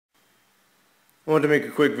I wanted to make a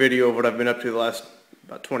quick video of what I've been up to the last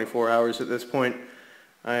about 24 hours at this point.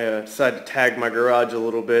 I decided to tag my garage a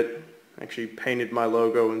little bit. Actually painted my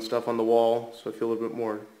logo and stuff on the wall, so I feel a little bit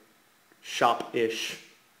more shop-ish.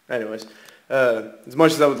 Anyways, as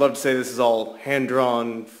much as I would love to say this is all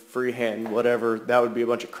hand-drawn, freehand, whatever, that would be a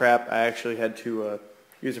bunch of crap. I actually had to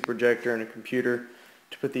use a projector and a computer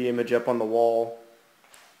to put the image up on the wall.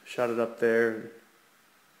 Shot it up there,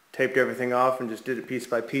 taped everything off, and just did it piece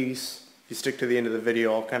by piece. If you stick to the end of the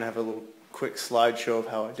video, I'll kind of have a little quick slideshow of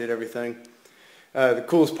how I did everything. The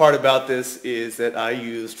coolest part about this is that I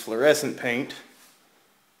used fluorescent paint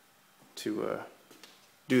to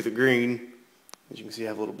do the green. As you can see, I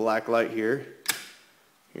have a little black light here.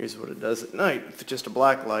 Here's what it does at night with just a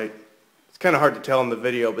black light. It's kind of hard to tell in the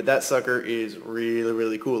video, but that sucker is really,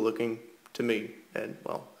 really cool looking to me. And,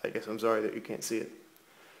 well, I guess I'm sorry that you can't see it.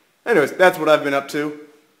 Anyways, that's what I've been up to.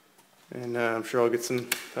 And I'm sure I'll get some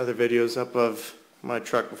other videos up of my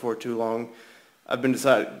truck before too long. I've been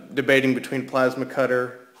debating between plasma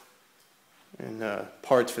cutter and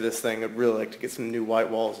parts for this thing. I'd really like to get some new white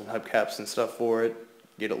walls and hubcaps and stuff for it,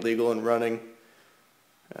 get it legal and running.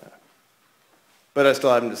 But I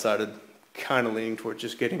still haven't decided. Kind of leaning towards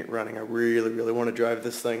just getting it running. I really, really want to drive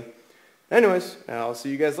this thing. Anyways, I'll see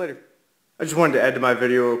you guys later. I just wanted to add to my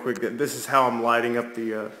video real quick that this is how I'm lighting up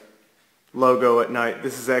the logo at night.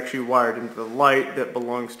 This is actually wired into the light that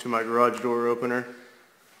belongs to my garage door opener.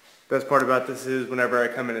 Best part about this is whenever I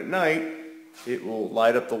come in at night, it will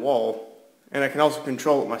light up the wall. And I can also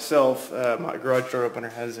control it myself. My garage door opener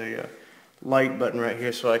has a light button right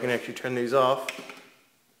here, so I can actually turn these off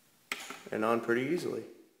and on pretty easily.